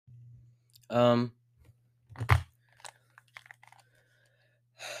Um,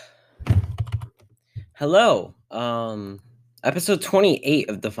 Hello. Episode 28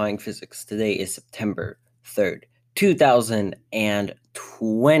 of Defying Physics. Today is September 3rd,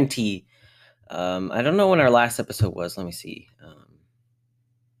 2020. I don't know when our last episode was. Let me see.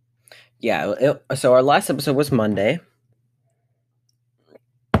 So our last episode was Monday.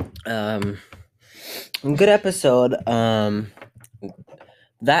 Good episode.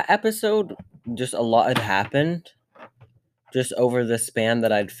 That episode, just a lot had happened just over the span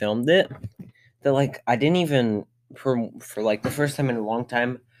that I'd filmed it. That I didn't even for like the first time in a long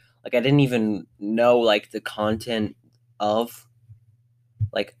time, I didn't even know the content of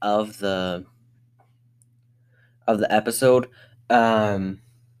of the episode. That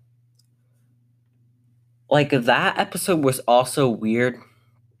episode was also weird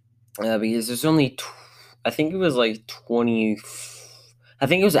because there's only I think it was 20. I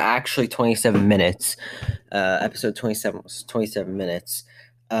think it was actually 27 minutes. Episode 27 was 27 minutes.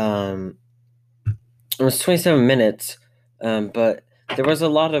 It was 27 minutes, but there was a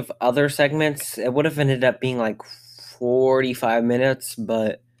lot of other segments. It would have ended up being 45 minutes,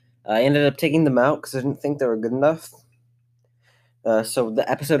 but I ended up taking them out because I didn't think they were good enough. So the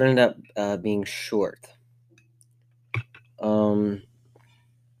episode ended up being short.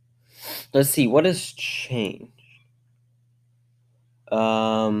 Let's see, what has changed?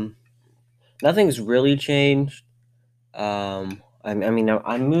 Nothing's really changed. I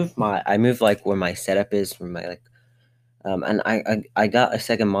moved where my setup is from my and I got a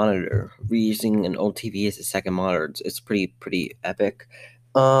second monitor. Reusing an old TV as a second monitor. It's pretty epic.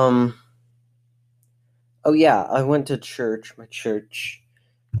 Oh yeah, I went to church. My church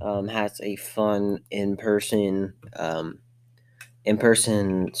has a fun in-person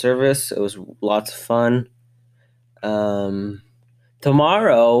service. It was lots of fun.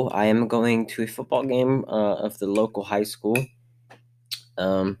 Tomorrow I am going to a football game of the local high school.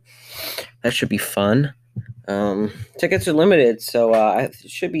 That should be fun. Tickets are limited, so it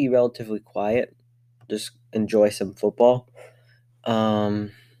should be relatively quiet. Just enjoy some football.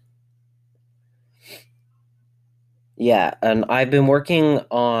 Yeah, and I've been working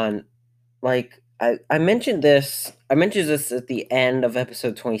on I mentioned this. I mentioned this at the end of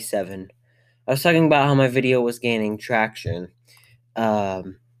episode 27. I was talking about how my video was gaining traction.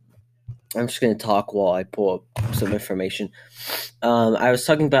 I'm just gonna talk while I pull up some information. I was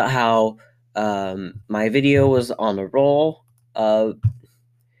talking about how my video was on a roll. It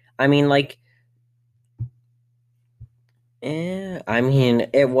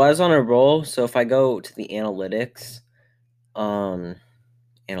was on a roll. So if I go to the analytics,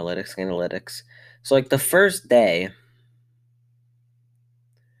 analytics. So the first day,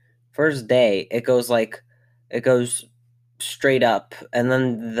 it goes straight up, and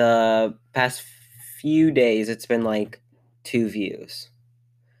then the past few days it's been 2 views.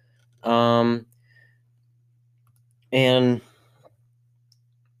 And I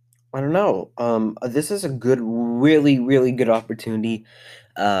don't know. This is a really, really good opportunity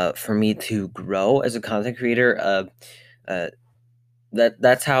for me to grow as a content creator.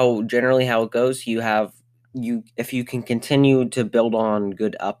 That's generally how it goes. If you can continue to build on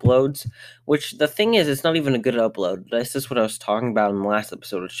good uploads, which the thing is, it's not even a good upload. This is what I was talking about in the last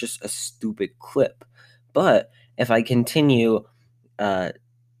episode. It's just a stupid clip. But if I continue,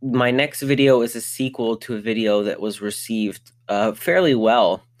 my next video is a sequel to a video that was received fairly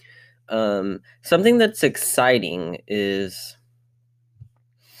well. Something that's exciting is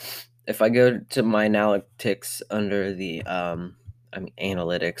if I go to my analytics under the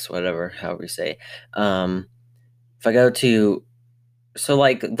analytics, however you say. If I go to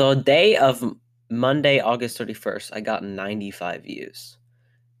the day of Monday, August 31st, I got 95 views.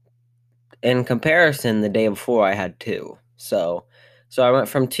 In comparison, the day before I had 2. So I went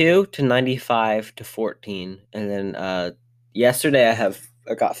from 2 to 95 to 14, and then yesterday I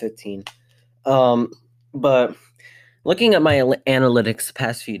got 15. But looking at my analytics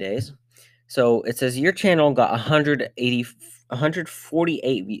past few days, so it says your channel got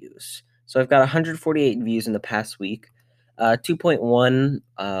 148 views. So I've got 148 views in the past week. 2.1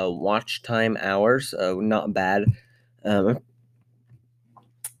 watch time hours. Not bad.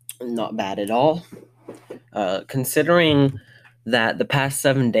 Not bad at all. Considering that the past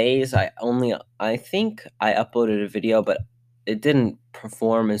 7 days, I think I uploaded a video, but it didn't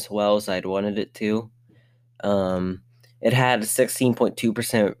perform as well as I'd wanted it to. It had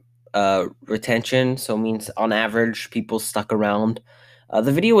 16.2% retention, so it means on average people stuck around.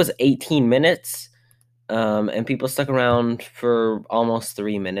 The video was 18 minutes, and people stuck around for almost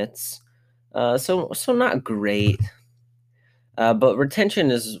 3 minutes. So not great. But retention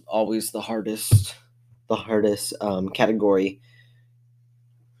is always the hardest category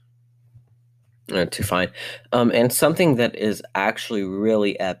to find. And something that is actually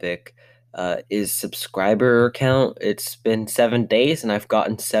really epic is subscriber count. It's been 7 days and I've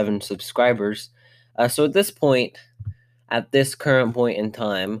gotten 7 subscribers. So at this current point in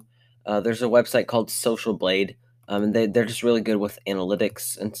time, there's a website called Social Blade. And they're just really good with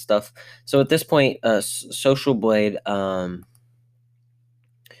analytics and stuff. So at this point, Social Blade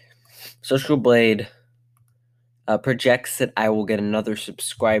projects that I will get another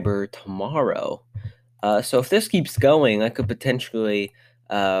subscriber tomorrow. So if this keeps going, I could potentially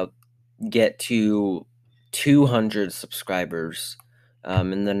get to 200 subscribers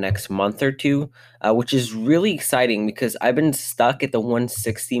in the next month or two, which is really exciting because I've been stuck at the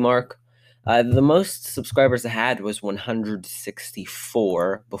 160 mark. The most subscribers I had was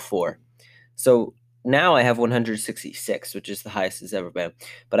 164 before. So now I have 166, which is the highest it's ever been.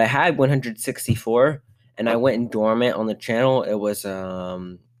 But I had 164 and I went dormant on the channel. It was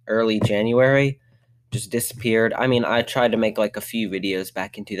early January, just disappeared. I mean, I tried to make like a few videos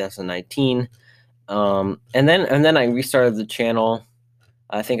back in 2019. And then I restarted the channel.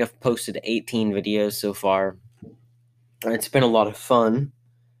 I think I've posted 18 videos so far. It's been a lot of fun.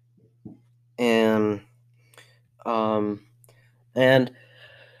 And and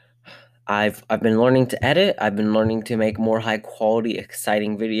I've been learning to edit. I've been learning to make more high quality,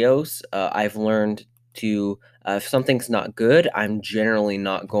 exciting videos. I've learned to if something's not good, I'm generally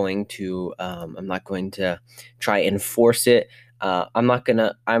not going to I'm not going to try and force it.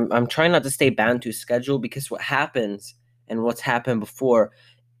 I'm trying not to stay bound to a schedule because what happens and what's happened before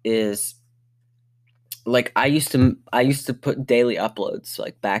is like I used to put daily uploads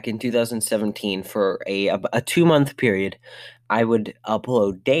like back in 2017 for a 2-month period. I would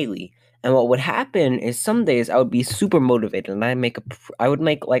upload daily, and what would happen is some days I would be super motivated and I would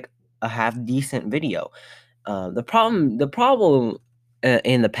make like a half decent video. The problem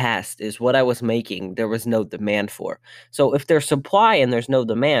in the past is what I was making there was no demand for. So if there's supply and there's no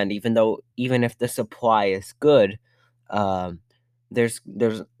demand, even if the supply is good, um, there's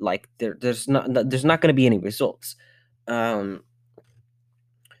not going to be any results. Um,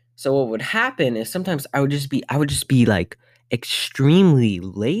 so what would happen is sometimes I would just be like extremely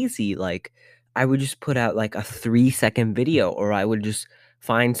lazy. Like I would just put out like a 3-second video, or I would just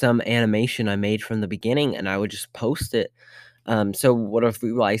find some animation I made from the beginning and I would just post it. So what I've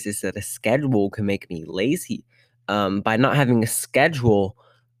realized is that a schedule can make me lazy. By not having a schedule,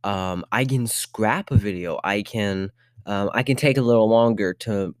 I can scrap a video. I can take a little longer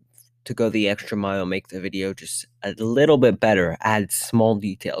to go the extra mile, make the video just a little bit better, add small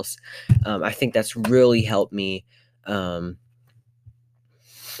details. I think that's really helped me. Um,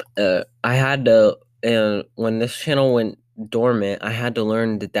 I had to, when this channel went dormant, I had to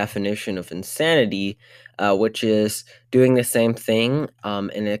learn the definition of insanity, which is doing the same thing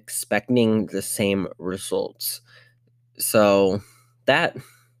and expecting the same results. So that,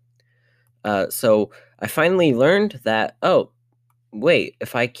 so I finally learned that, oh, wait,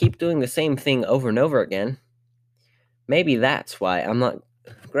 if I keep doing the same thing over and over again, maybe that's why I'm not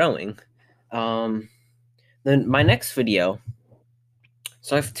growing. Then my next video,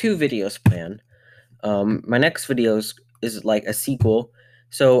 so I have 2 videos planned. My next video is like a sequel.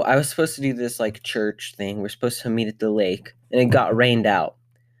 So I was supposed to do this like church thing. We're supposed to meet at the lake, and it got rained out.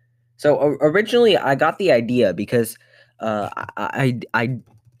 So originally, I got the idea because I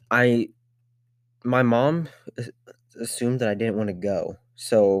my mom assumed that I didn't want to go.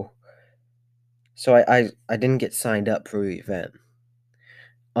 So I didn't get signed up for the event.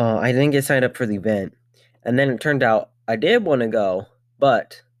 I didn't get signed up for the event, and then it turned out I did want to go,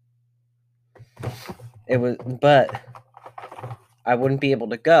 but but I wouldn't be able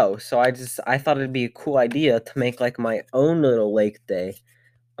to go. So I thought it'd be a cool idea to make like my own little lake day.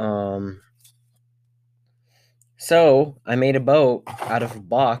 Um, so I made a boat out of a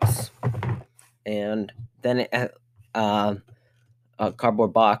box, and then a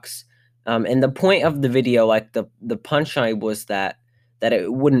cardboard box. And the point of the video, like the punchline was that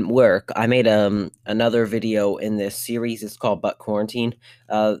it wouldn't work. I made another video in this series. It's called Butt Quarantine.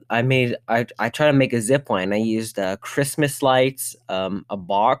 I tried to make a zip line. I used Christmas lights, a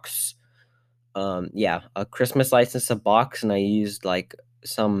box, a Christmas lights in a box, and I used like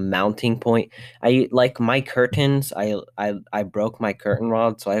some mounting point. I like my curtains. I broke my curtain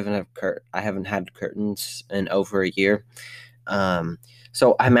rod, so I haven't had curtains in over a year. Um,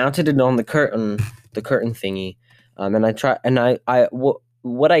 so I mounted it on the curtain thingy. And I try and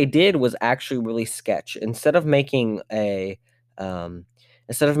what I did was actually really sketch. Instead of making like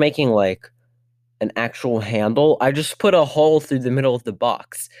an actual handle. I just put a hole through the middle of the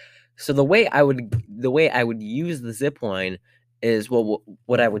box. So the way I would use the zip line is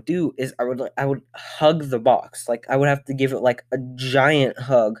what I would do is I would hug the box. Like I would have to give it like a giant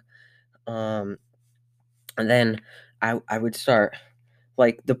hug. And then I would start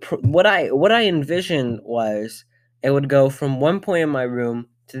like what I envisioned was it would go from one point in my room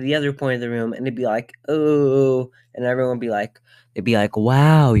to the other point of the room, and it'd be like, oh, and everyone would be like, they'd be like,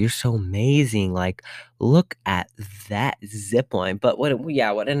 wow, you're so amazing, like look at that zip line. But what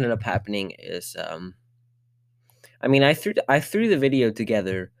ended up happening is I mean, I threw the video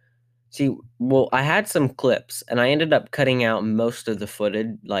together. See, well, I had some clips, and I ended up cutting out most of the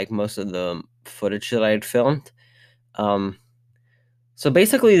footage, like most of the footage that I had filmed. Um, so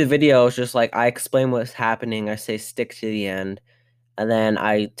basically, the video is just like I explain what's happening. I say stick to the end, and then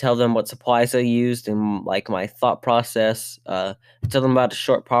I tell them what supplies I used and like my thought process. I tell them about a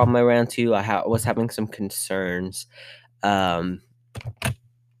short problem I ran into. Was having some concerns. Um,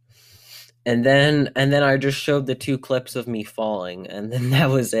 and then I just showed the two clips of me falling, and then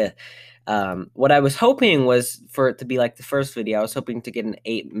that was it. What I was hoping was for it to be like the first video. I was hoping to get an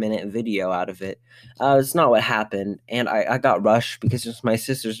 8-minute video out of it. It's not what happened, and I got rushed because it was my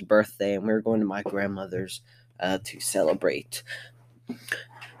sister's birthday, and we were going to my grandmother's to celebrate.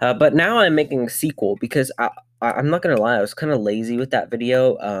 But now I'm making a sequel because I'm not gonna lie, I was kind of lazy with that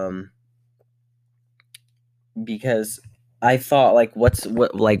video. Because I thought like what's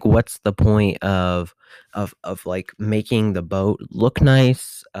the point of like making the boat look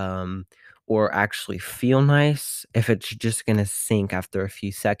nice or actually feel nice if it's just gonna sink after a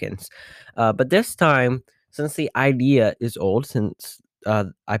few seconds. But this time, since the idea is old, since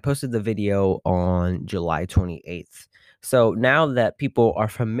I posted the video on July 28th. So now that people are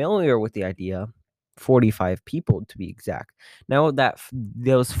familiar with the idea, 45 people to be exact. Now that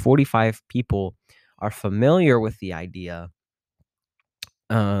those 45 people are familiar with the idea,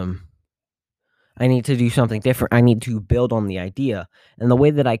 um, I need to do something different. I need to build on the idea. And the way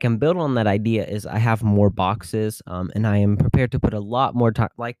that I can build on that idea is I have more boxes, and I am prepared to put a lot more time.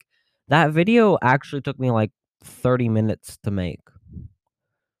 Like that video actually took me like 30 minutes to make.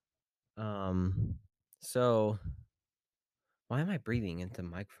 Um, so why am I breathing into the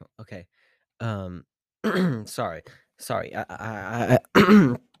microphone? Okay. Um, sorry, sorry. I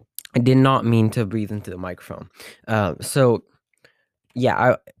did not mean to breathe into the microphone. So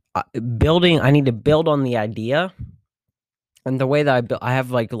yeah, I need to build on the idea, and the way that I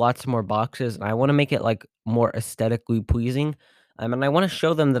have like lots more boxes, and I want to make it like more aesthetically pleasing, and I want to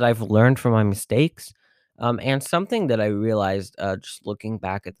show them that I've learned from my mistakes, and something that I realized, just looking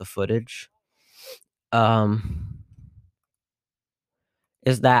back at the footage, um,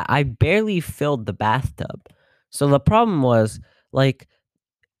 is that I barely filled the bathtub. So the problem was like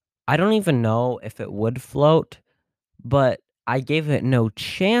I don't even know if it would float, but I gave it no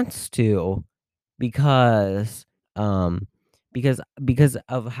chance to because um because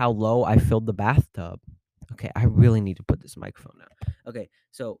of how low I filled the bathtub. Okay, I really need to put this microphone down. Okay,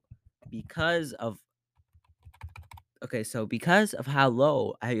 so because of because of how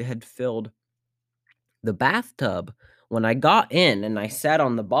low I had filled the bathtub, when I got in and I sat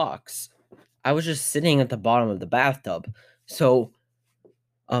on the box, I was just sitting at the bottom of the bathtub. So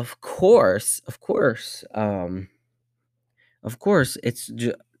of course, of course,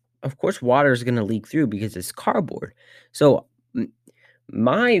 water is gonna leak through because it's cardboard. So m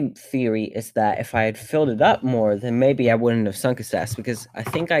my theory is that if I had filled it up more, then maybe I wouldn't have sunk as fast because I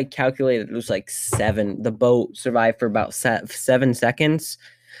think I calculated it was like 7 the boat survived for about 7 seconds.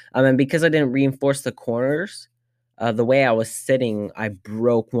 And because I didn't reinforce the corners, the way I was sitting, I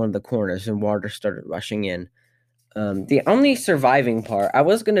broke one of the corners and water started rushing in. The only surviving part, I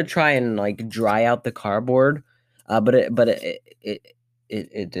was gonna try and like dry out the cardboard, but it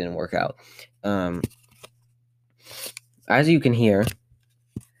didn't work out. Um, as you can hear,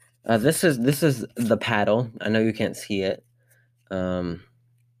 this is the paddle. I know you can't see it. Um,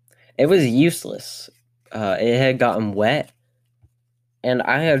 it was useless. It had gotten wet, and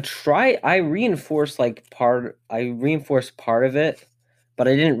I had tried. I reinforced part of it, but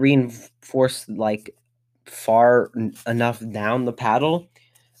I didn't reinforce like enough down the paddle,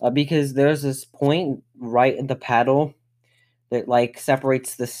 because there's this point right in the paddle that like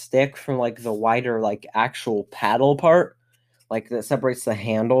separates the stick from like the wider like actual paddle part, like that separates the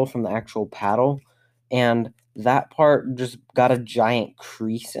handle from the actual paddle, and that part just got a giant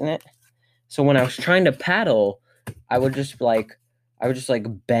crease in it. So when I was trying to paddle, I would just like I would just like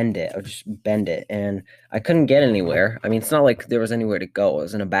bend it. I would just bend it, and I couldn't get anywhere. I mean, it's not like there was anywhere to go. I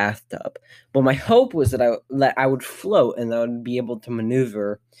was in a bathtub. But my hope was that I would float and I would be able to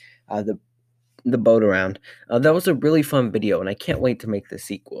maneuver the the boat around. That was a really fun video, and I can't wait to make the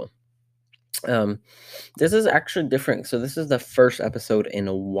sequel. Um, this is actually different. So this is the first episode in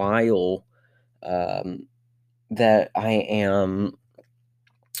a while that I'm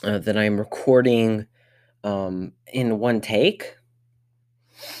recording in one take.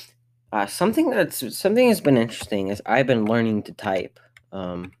 Something has been interesting is I've been learning to type.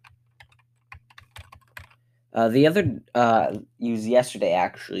 The other use yesterday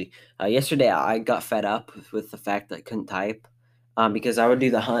actually. Yesterday I got fed up with the fact that I couldn't type, because I would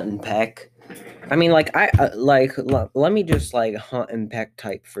do the hunt and peck. I mean, like let me just like hunt and peck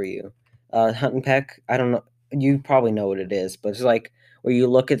type for you. Hunt and peck. I don't know. You probably know what it is, but it's like where you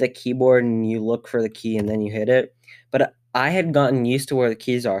look at the keyboard and you look for the key and then you hit it. But I had gotten used to where the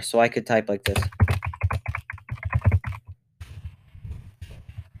keys are, so I could type like this.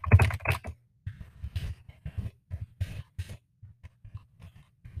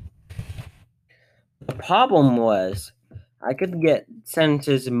 The problem was I could get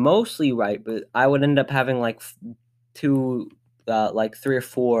sentences mostly right, but I would end up having like like three or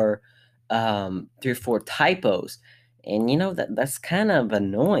four typos, and that's kind of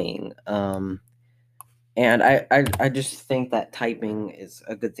annoying. And I just think that typing is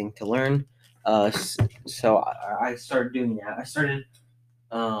a good thing to learn. So I started doing that.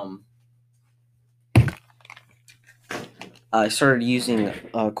 Um, I started using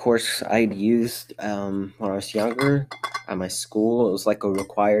a course I'd used when I was younger at my school. It was like a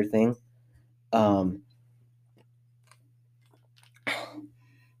required thing. Um,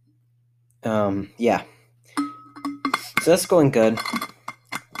 yeah. So that's going good.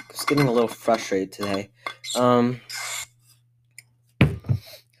 Just getting a little frustrated today.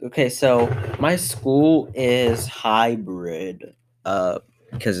 Okay, so my school is hybrid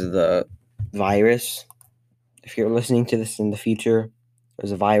because of the virus. If you're listening to this in the future,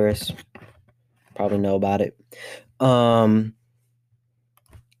 there's a virus. Probably know about it.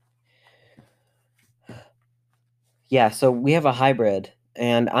 Yeah, so we have a hybrid,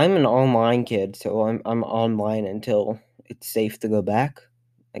 and I'm an online kid, so I'm online until it's safe to go back,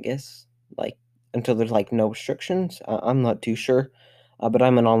 I guess. Like until there's like no restrictions. I'm not too sure, but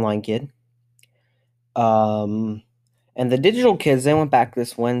I'm an online kid. Um, and the digital kids they went back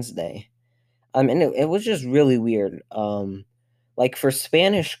this Wednesday. And it was just really weird. Like for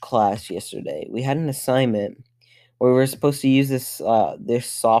Spanish class yesterday, we had an assignment where we were supposed to use this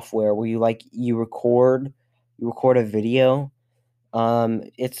software where you record a video.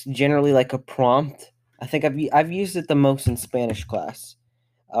 It's generally like a prompt. I think I've used it the most in Spanish class.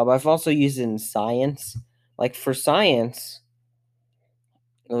 But I've also used it in science. Like for science,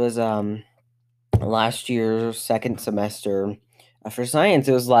 it was last year second semester. For science,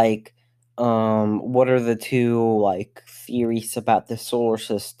 it was like what are the two like theories about the solar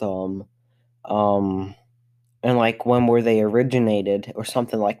system? Um, and like when were they originated or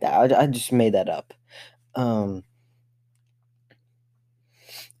something like that. I just made that up. Um,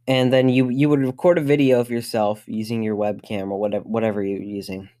 and then you would record a video of yourself using your webcam or whatever you're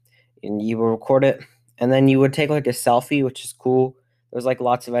using, and you would record it, and then you would take like a selfie, which is cool. There's like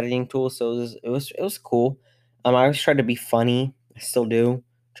lots of editing tools, so it was cool. I always try to be funny. I still do.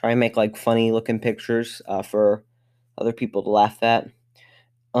 Try and make like funny looking pictures for other people to laugh at.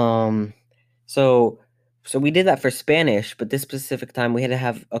 Um, so so we did that for Spanish, but this specific time we had to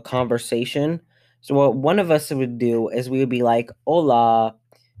have a conversation. So what one of us would do is we would be like, "Hola,"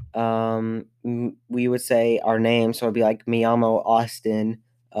 we would say our name, so it'd be like "Me llamo Austin,"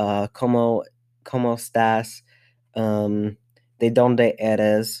 "Cómo estás?" "De dónde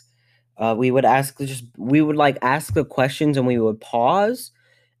eres?" We would like ask the questions and we would pause,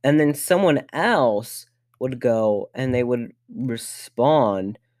 and then someone else would go and they would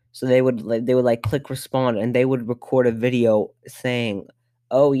respond. So they would click respond and they would record a video saying,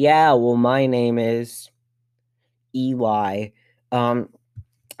 "Oh yeah, well my name is Eli." Um,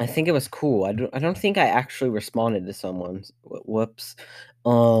 I think it was cool. I don't think I actually responded to someone's whoops.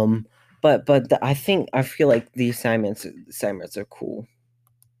 Um, I feel like the assignments are cool.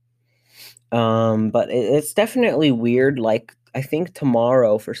 But it's definitely weird. Like I think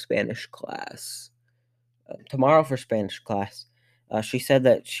tomorrow for Spanish class, she said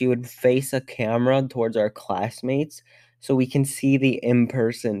that she would face a camera towards our classmates so we can see the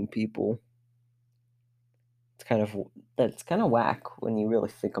in-person people. It's kind of that's kind of whack when you really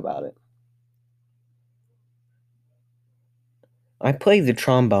think about it. I play the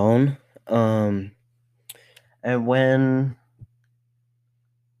trombone. Um, and when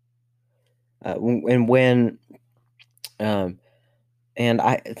and when um and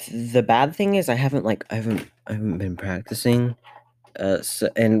I the bad thing is I haven't been practicing.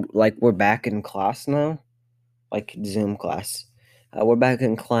 and like we're back in class now, like Zoom class. We're back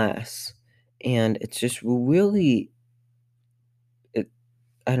in class, and it's just really, it.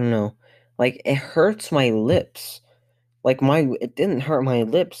 I don't know, like it hurts my lips. Like it didn't hurt my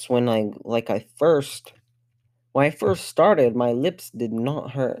lips when when I first started. My lips did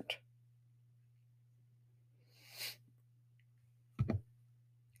not hurt.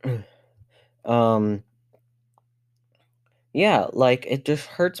 um, yeah, like it just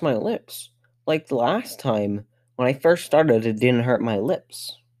hurts my lips. Like the last time when I first started, it didn't hurt my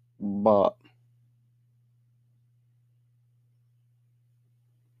lips, but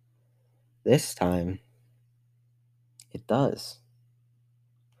this time it does.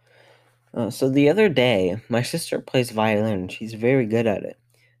 So the other day, my sister plays violin. She's very good at it.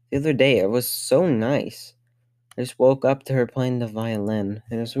 The other day, it was so nice. I just woke up to her playing the violin,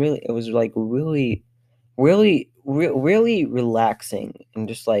 and it was like really relaxing and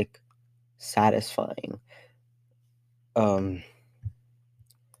just like satisfying. Um,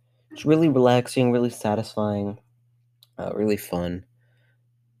 it's really relaxing, really satisfying, really fun.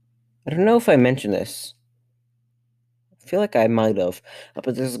 I don't know if I mentioned this. I feel like I might have,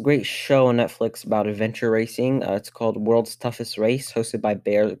 but there's a great show on Netflix about adventure racing. It's called World's Toughest Race, hosted by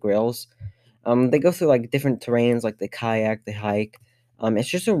Bear Grylls. They go through like different terrains, like they kayak, they hike. It's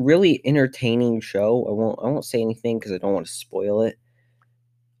just a really entertaining show. I won't say anything because I don't want to spoil it.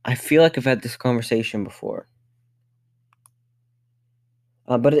 I feel like I've had this conversation before,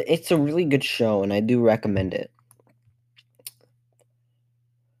 but it's a really good show, and I do recommend it.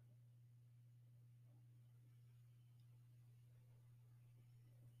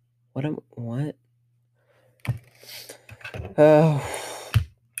 What? Uh,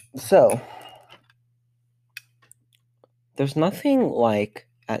 so there's nothing like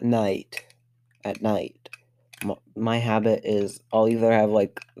at night. At night, my habit is I'll either have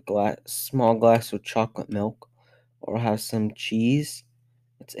like small glass of chocolate milk, or have some cheese.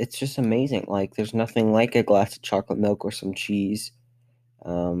 It's just amazing. Like there's nothing like a glass of chocolate milk or some cheese.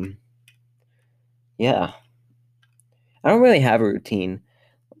 Um, yeah, I don't really have a routine.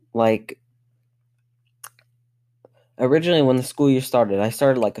 Like originally, when the school year started, I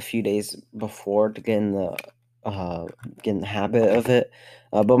started like a few days before to uh get in the habit of it.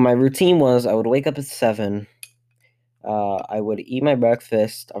 But my routine was I would wake up at 7. I would eat my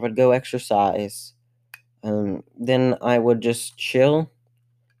breakfast. I would go exercise. Then I would just chill.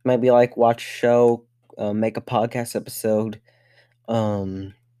 Maybe like watch a show, make a podcast episode.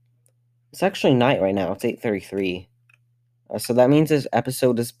 Um, it's actually night right now. It's 8:33. So that means this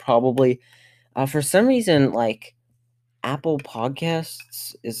episode is probably for some reason like Apple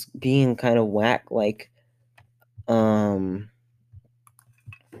Podcasts is being kind of whack. Um,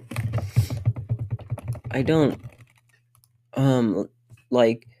 I don't um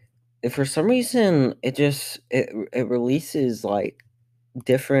like if for some reason it releases like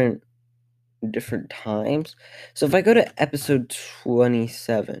different times. So if I go to episode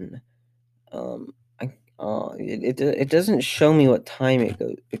 27, I it doesn't show me what time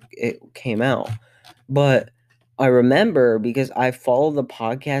it came out, but I remember because I follow the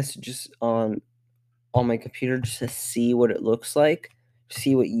podcast just on my computer just to see what it looks like,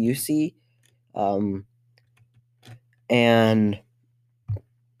 see what you see, um, and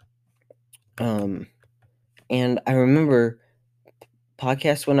um, and I remember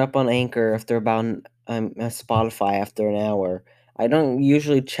podcasts went up on Anchor after about Spotify after an hour. I don't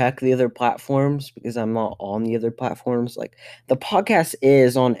usually check the other platforms because I'm not on the other platforms. Like the podcast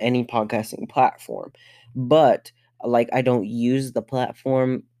is on any podcasting platform, but like I don't use the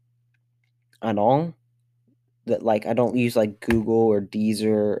platform at all. That like I don't use like Google or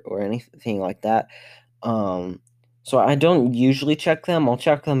Deezer or anything like that. Um, so I don't usually check them. I'll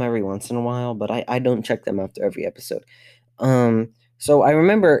check them every once in a while, but I don't check them after every episode. So I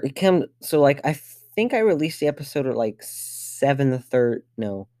remember it came. So like I think I released the episode at like 7 the third.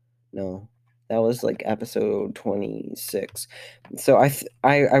 No, that was like episode 26. So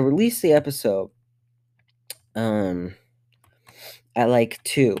I released the episode um at like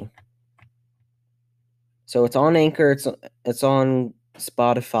 2. So it's on Anchor. It's on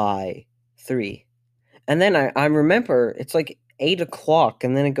Spotify 3. And then I remember it's like 8 o'clock,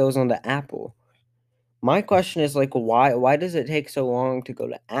 and then it goes on to Apple. My question is like, why does it take so long to go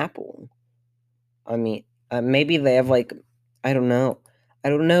to Apple? I mean, maybe they have like, I don't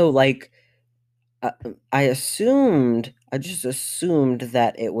know, Like, uh, I just assumed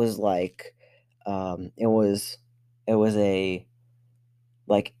that it was like, um, it was, it was a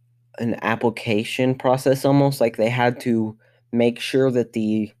like an application process almost like they had to make sure that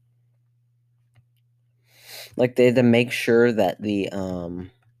Like they had to make sure that the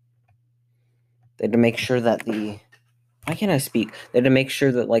they had to make sure that the why can't I speak? They had to make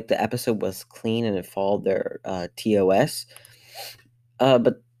sure that like the episode was clean and it followed their TOS.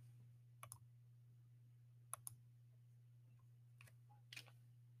 But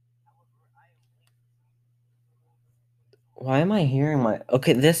why am I hearing my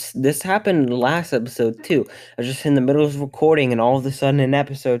okay, this happened last episode too. I was just in the middle of recording and all of a sudden an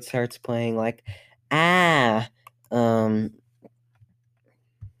episode starts playing like ah um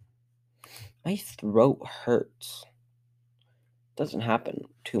my throat hurts. Doesn't happen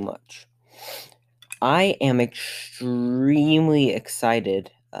too much. I am extremely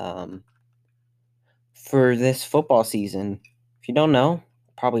excited for this football season. If you don't know,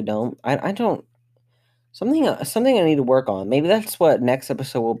 probably don't. I don't something I need to work on. Maybe that's what next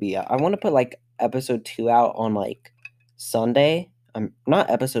episode will be. I want to put like episode 2 out on like Sunday. Not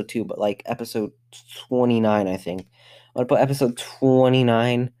episode 2, but like episode 29, I think. I want to put episode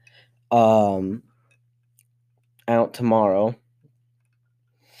 29 out tomorrow.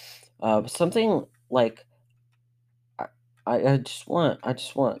 Something like I just want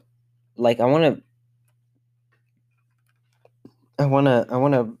like I want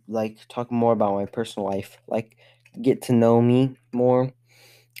to like talk more about my personal life, like get to know me more.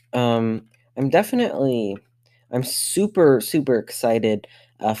 Um, I'm definitely, I'm super excited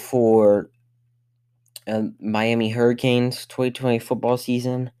for Miami Hurricanes 2020 football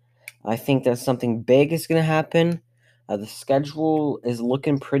season. I think that something big is going to happen. The schedule is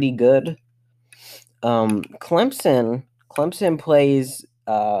looking pretty good. Clemson plays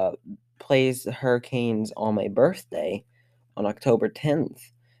the Hurricanes on my birthday on October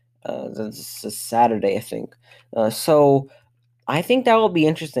 10th. That's a Saturday, I think. So I think that will be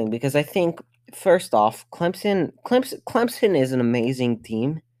interesting because I think first off, Clemson is an amazing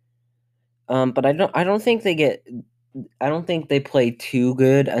team. But I don't think they play too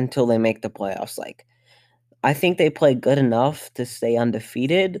good until they make the playoffs. Like I think they play good enough to stay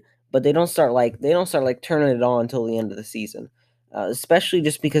undefeated, but they don't start like turning it on until the end of the season. Especially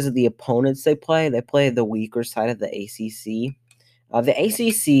just because of the opponents they play. They play the weaker side of the ACC. The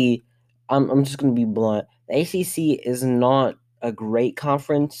ACC, I'm just going to be blunt. The ACC is not a great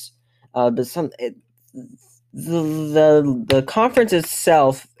conference, but the conference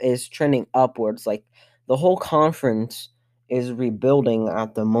itself is trending upwards. Like the whole conference is rebuilding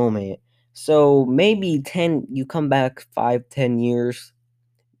at the moment. So maybe you come back 5-10 years,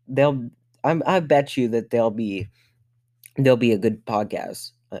 they'll I bet you that they'll be a good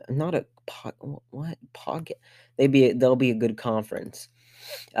podcast. Not a pod, what podcast? They'll be a good conference.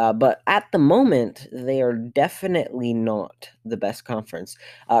 But at the moment, they are definitely not the best conference.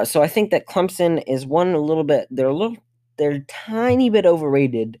 So I think that Clemson is one a little bit. They're a tiny bit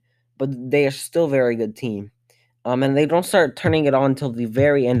overrated, but they are still a very good team. And they don't start turning it on until the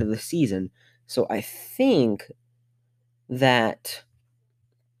very end of the season. So I think that.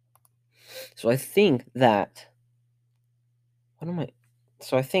 So I think that. What am I?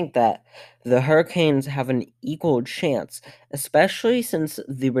 So I think that the Hurricanes have an equal chance, especially since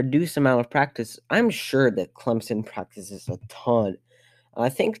the reduced amount of practice. I'm sure that Clemson practices a ton. I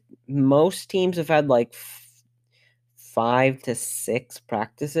think most teams have had like 5 to 6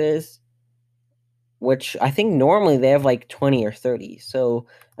 practices, which I think normally they have like 20 or 30. So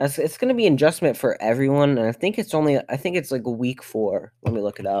it's going to be an adjustment for everyone. And I think it's like week 4. Let me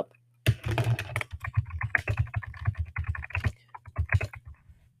look it up.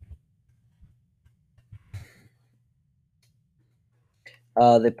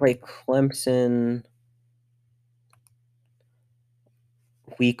 They play Clemson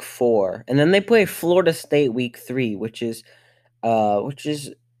week 4, and then they play Florida State week 3, which is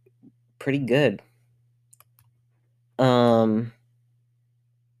pretty good.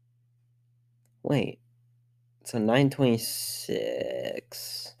 Wait, it's a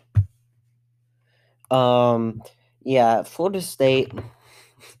 9:26. Yeah, Florida State.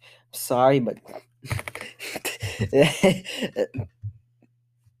 Sorry, but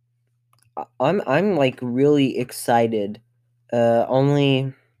I'm like really excited.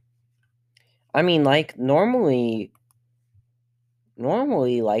 Only, I mean, like normally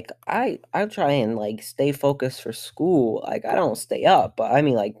like I try and like stay focused for school. Like I don't stay up, but I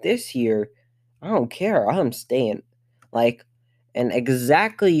mean like this year, I don't care. I'm staying like in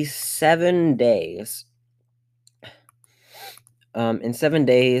exactly 7 days. In 7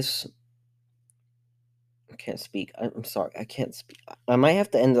 days, I can't speak. I'm sorry, I can't speak. I might have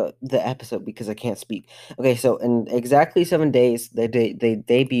to end the episode because I can't speak. Okay, so in exactly 7 days, they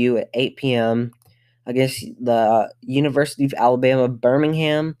debut at 8 p.m. against the University of Alabama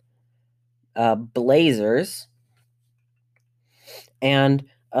Birmingham Blazers. and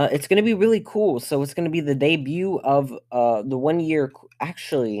it's going to be really cool. So it's going to be the debut of the 1 year.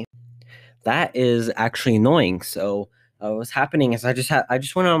 Actually, that is actually annoying. So what's happening is I just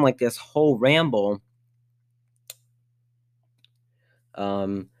went on like this whole ramble,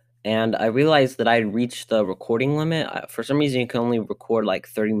 and I realized that I reached the recording limit. For some reason, you can only record like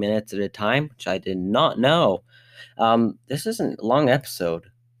 30 minutes at a time, which I did not know. This isn't a long episode.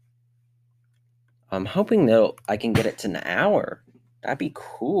 I'm hoping that I can get it to an hour. That'd be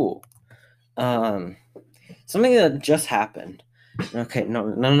cool. Something that just happened. Okay, no.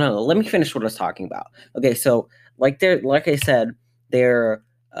 Let me finish what I was talking about. Okay, so like I said, they're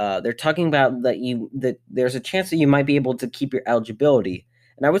talking about that there's a chance that you might be able to keep your eligibility.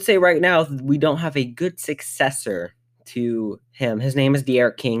 And I would say right now we don't have a good successor to him. His name is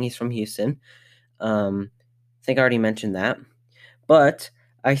De'Aaron King. He's from Houston. I think I already mentioned that. But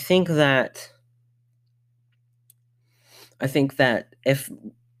I think that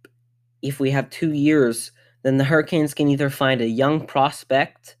if we have 2 years, then the Hurricanes can either find a young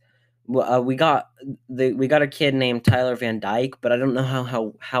prospect. We got a kid named Tyler Van Dyke, but I don't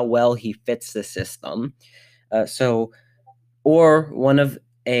know how well he fits the system. Or one of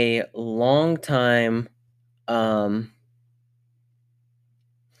a long time,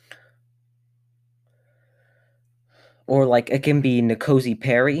 or like it can be N'Kosi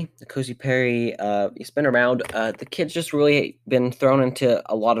Perry. N'Kosi Perry, he's been around. The kid's just really been thrown into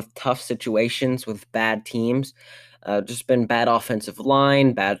a lot of tough situations with bad teams. Just been bad offensive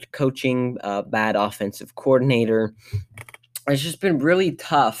line, bad coaching, bad offensive coordinator. It's just been really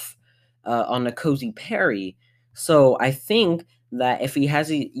tough on N'Kosi Perry. So I think that if he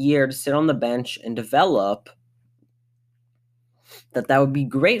has a year to sit on the bench and develop, that would be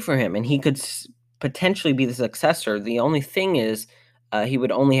great for him, and he could potentially be the successor. The only thing is, he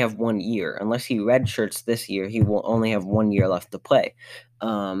would only have 1 year. Unless he redshirts this year, he will only have 1 year left to play.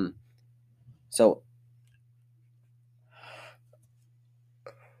 So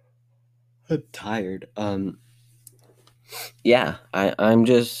I'm tired. Yeah, I'm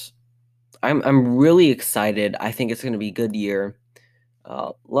really excited. I think it's going to be a good year.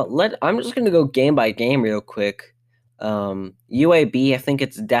 I'm just going to go game by game real quick. UAB, I think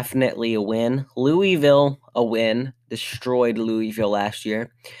it's definitely a win. Louisville, a win. Destroyed Louisville last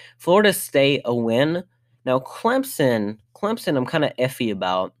year. Florida State, a win. Now Clemson, I'm kind of iffy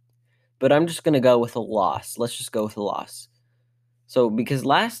about, but I'm just going to go with a loss. Let's just go with a loss. So because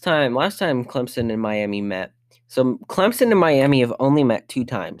last time Clemson and Miami met, so Clemson and Miami have only met 2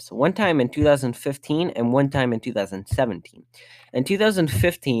 times. One time in 2015 and one time in 2017. In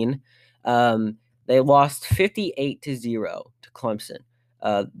 2015, they lost 58-0 to Clemson.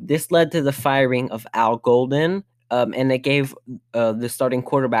 This led to the firing of Al Golden, and it gave the starting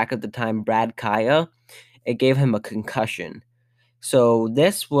quarterback at the time, Brad Kaya, it gave him a concussion. So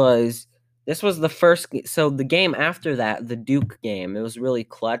this was the first. So the game after that, the Duke game, it was really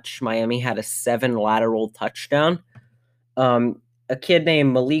clutch. Miami had a 7 lateral touchdown. A kid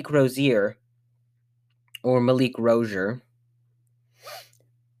named Malik Rozier, or Malik Rozier.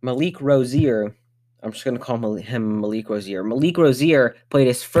 Malik Rozier. I'm just gonna call him Malik Rozier. Malik Rozier played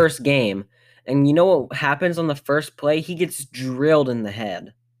his first game, and you know what happens on the first play? He gets drilled in the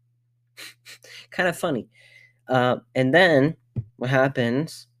head. Kind of funny. And then what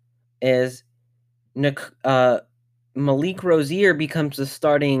happens is Malik Rozier becomes the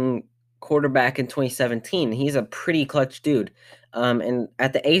starting quarterback in 2017. He's a pretty clutch dude. And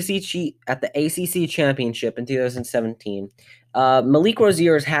at the ACC championship in 2017, Malik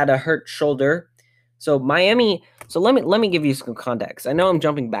Rozier's had a hurt shoulder. So Miami. So let me give you some context. I know I'm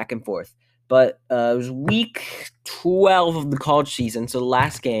jumping back and forth, but it was week 12 of the college season. So the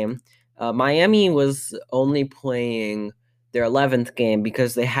last game, Miami was only playing their 11th game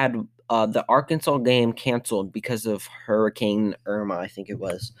because they had the Arkansas game canceled because of Hurricane Irma, I think it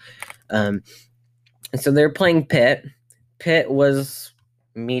was. And so they're playing Pitt. Pitt was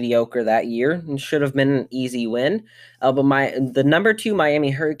mediocre that year and should have been an easy win. But the number 2 Miami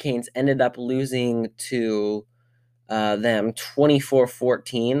Hurricanes ended up losing to them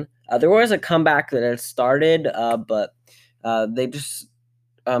 24-14. There was a comeback that had started, but they just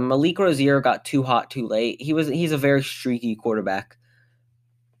Malik Rozier got too hot too late. He's a very streaky quarterback.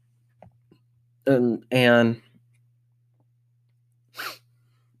 And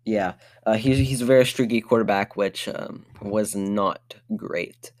yeah, he's a very streaky quarterback, which was not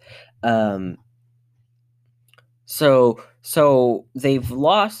great. So they've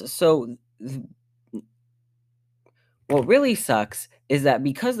lost. So what really sucks is that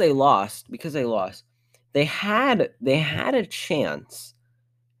because they lost, they had a chance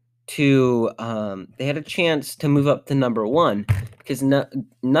to move up to number 1 because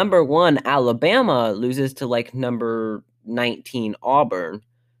number 1 Alabama loses to like number 19 Auburn.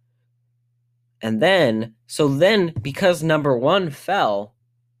 And then because number 1 fell,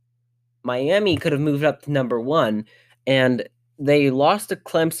 Miami could have moved up to number 1, and they lost to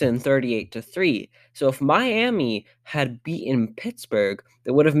Clemson 38-3. So if Miami had beaten Pittsburgh,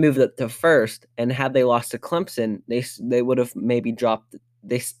 they would have moved up to first, and had they lost to Clemson, they would have maybe dropped.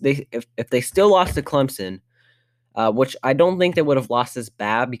 If they still lost to Clemson, which I don't think they would have lost as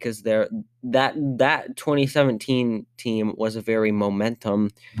bad because that 2017 team was a very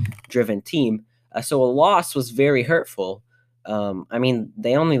momentum-driven team. So a loss was very hurtful. I mean,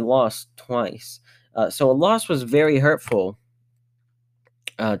 they only lost twice. So a loss was very hurtful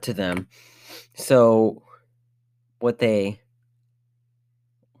to them. So what am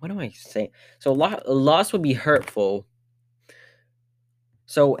I saying? So a loss would be hurtful.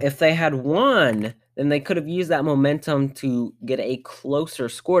 So if they had won, then they could have used that momentum to get a closer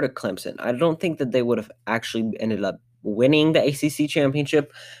score to Clemson. I don't think that they would have actually ended up winning the ACC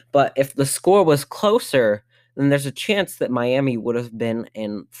championship, but if the score was closer, then there's a chance that Miami would have been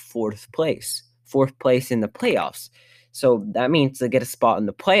in fourth place in the playoffs. So that means they get a spot in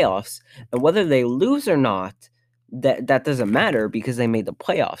the playoffs, and whether they lose or not, that doesn't matter because they made the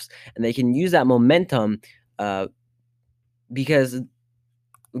playoffs, and they can use that momentum because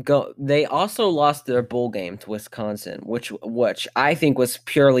they also lost their bowl game to Wisconsin, which I think was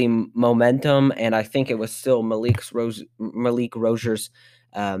purely momentum, and I think it was still Malik Rogers.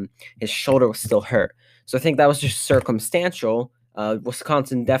 His shoulder was still hurt, so I think that was just circumstantial.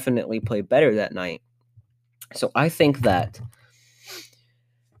 Wisconsin definitely played better that night, so I think that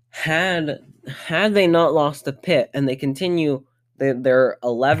had they not lost to Pitt and they continue, they're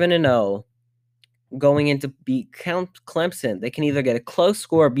 11-0. Going into beat Clemson, they can either get a close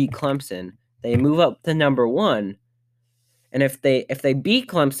score or beat Clemson. They move up to number 1, and if they beat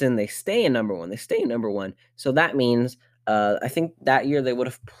Clemson, they stay in number 1. So that means I think that year they would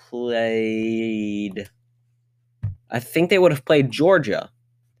have played. I think they would have played Georgia.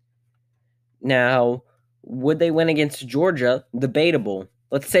 Now, would they win against Georgia? Debatable.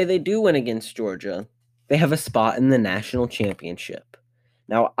 Let's say they do win against Georgia. They have a spot in the national championship.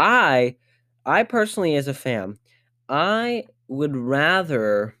 Now, I personally, as a fan, I would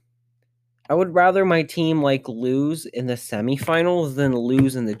rather my team like lose in the semifinals than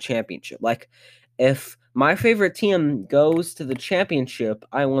lose in the championship. Like, if my favorite team goes to the championship,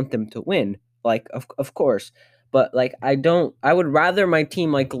 I want them to win. Like, of course, but like I would rather my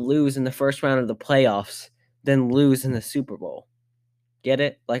team like lose in the first round of the playoffs than lose in the Super Bowl. Get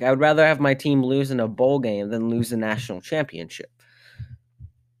it? Like, I would rather have my team lose in a bowl game than lose the national championship.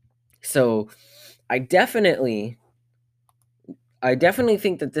 So I definitely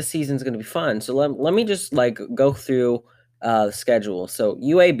think that this season is going to be fun. So let me just like go through the schedule. So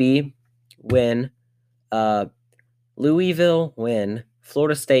UAB win, Louisville win,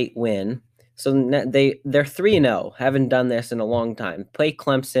 Florida State win. So they're 3-0. Haven't done this in a long time. Play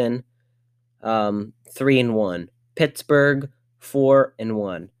Clemson, 3-1. Pittsburgh,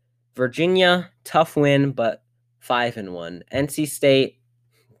 4-1. Virginia, tough win, but 5-1. NC State,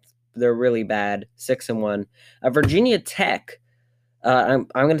 they're really bad, 6-1. Virginia Tech, I'm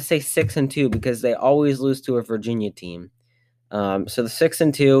going to say 6-2 because they always lose to a Virginia team. So the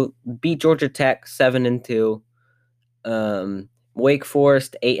 6-2 beat Georgia Tech 7-2. Wake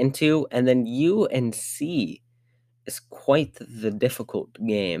Forest 8-2, and then UNC is quite the difficult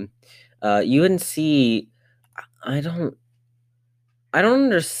game. UNC, I don't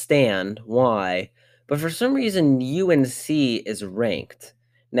understand why, but for some reason UNC is ranked.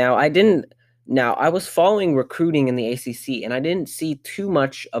 Now I was following recruiting in the ACC, and I didn't see too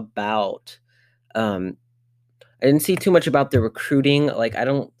much about the recruiting. Like I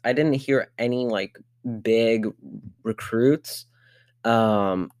didn't hear any like big recruits.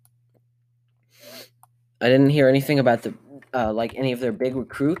 I didn't hear anything about the like any of their big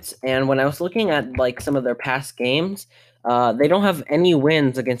recruits. And when I was looking at like some of their past games, they don't have any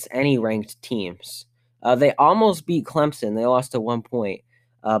wins against any ranked teams. They almost beat Clemson. They lost at 1 point.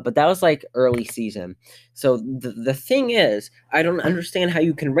 But that was like early season. So the thing is, I don't understand how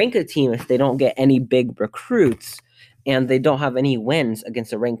you can rank a team if they don't get any big recruits and they don't have any wins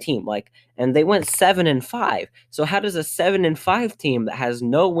against a ranked team. Like, and they went 7-5. So how does a 7-5 team that has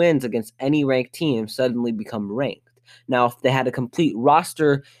no wins against any ranked team suddenly become ranked? Now, if they had a complete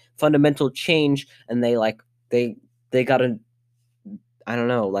roster fundamental change and they got a, I don't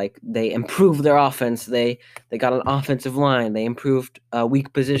know, like they improved their offense, they got an offensive line, they improved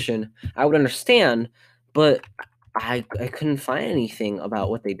weak position, I would understand. But I couldn't find anything about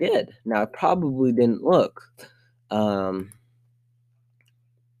what they did. Now, I probably didn't look. Um,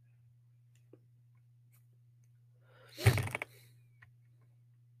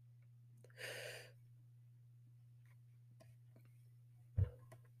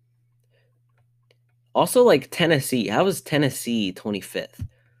 Also, like Tennessee. How was Tennessee 25th?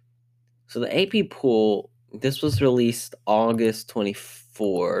 So the AP pool, this was released August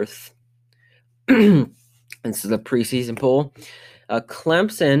 24th. This is the preseason poll.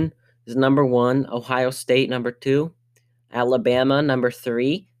 Clemson is number 1, Ohio State number 2, Alabama number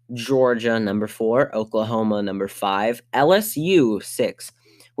 3, Georgia number 4, Oklahoma number 5, LSU 6,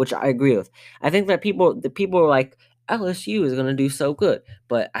 which I agree with. I think that the people are like LSU is going to do so good,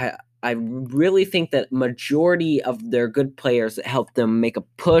 but I really think that majority of their good players that helped them make a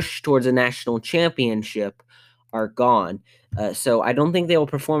push towards a national championship are gone. So I don't think they will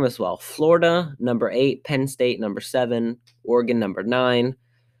perform as well. Florida number 8, Penn State number 7, Oregon number 9,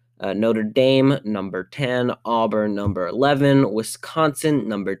 Notre Dame number 10, Auburn number 11, Wisconsin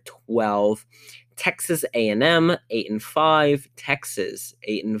number 12, Texas A&M 8-5, Texas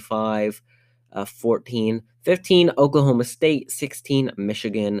 8-5, 14, 15 Oklahoma State, 16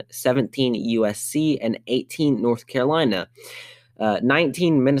 Michigan, 17 USC, and 18 North Carolina.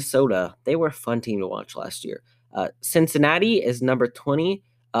 19 Minnesota. They were a fun team to watch last year. Cincinnati is number 20.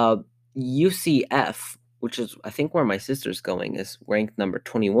 UCF, which is I think where my sister's going, is ranked number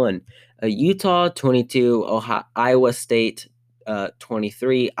 21. Utah 22, Iowa State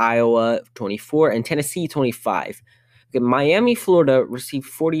 23, Iowa 24, and Tennessee 25. Okay, Miami, Florida received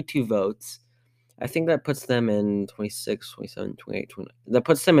 42 votes. I think that puts them in 26, 27, 28, 29. That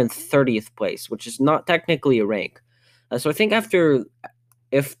puts them in 30th place, which is not technically a rank. So I think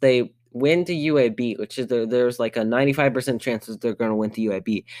if they win to UAB, which is there's like a 95% chance that they're going to win to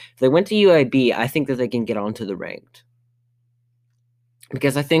UAB. If they went to UAB, I think that they can get onto the ranked.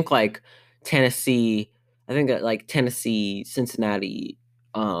 Because I think like Tennessee, Cincinnati,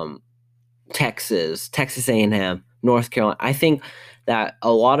 Texas A&M, North Carolina. I think that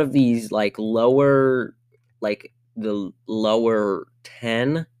a lot of these like the lower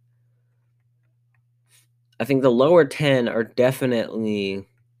 10, I think the lower 10 are definitely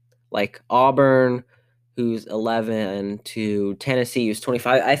like Auburn, who's 11, to Tennessee, who's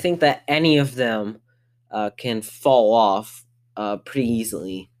 25. I think that any of them can fall off pretty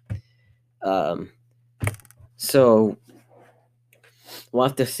easily. So we'll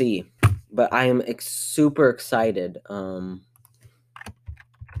have to see. But I am super excited.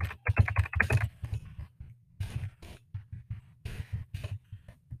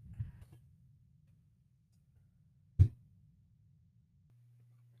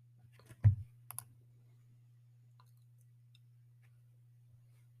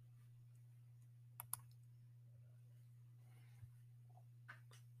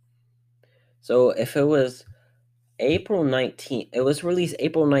 So if it was April 19th, it was released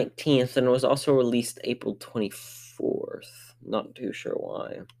April 19th, and it was also released April 24th. Not too sure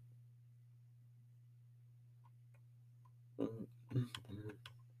why.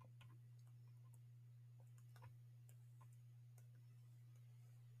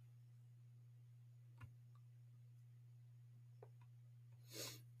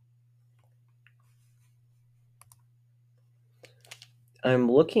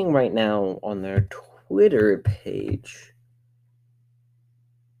 I'm looking right now on their Twitter page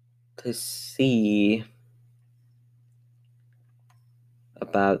to see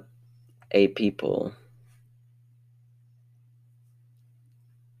about people.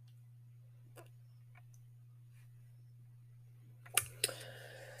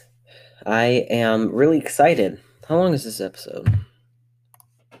 I am really excited. How long is this episode?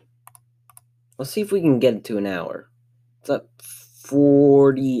 Let's see if we can get it to an hour. It's at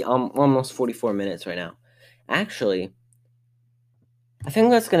 40, almost 44 minutes right now. Actually, I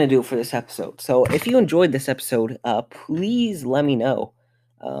think that's going to do it for this episode. So if you enjoyed this episode, please let me know.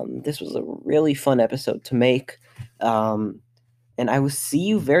 This was a really fun episode to make. And I will see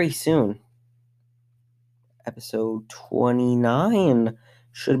you very soon. Episode 29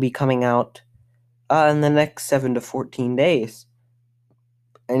 should be coming out in the next 7 to 14 days.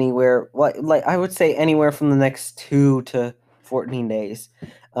 I would say anywhere from the next 2 to 14 days.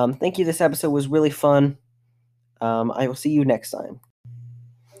 Thank you. This episode was really fun. I will see you next time.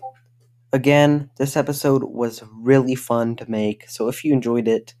 Again, this episode was really fun to make. So if you enjoyed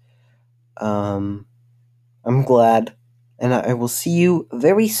it, I'm glad. And I will see you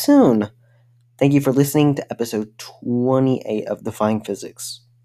very soon. Thank you for listening to episode 28 of Defying Physics.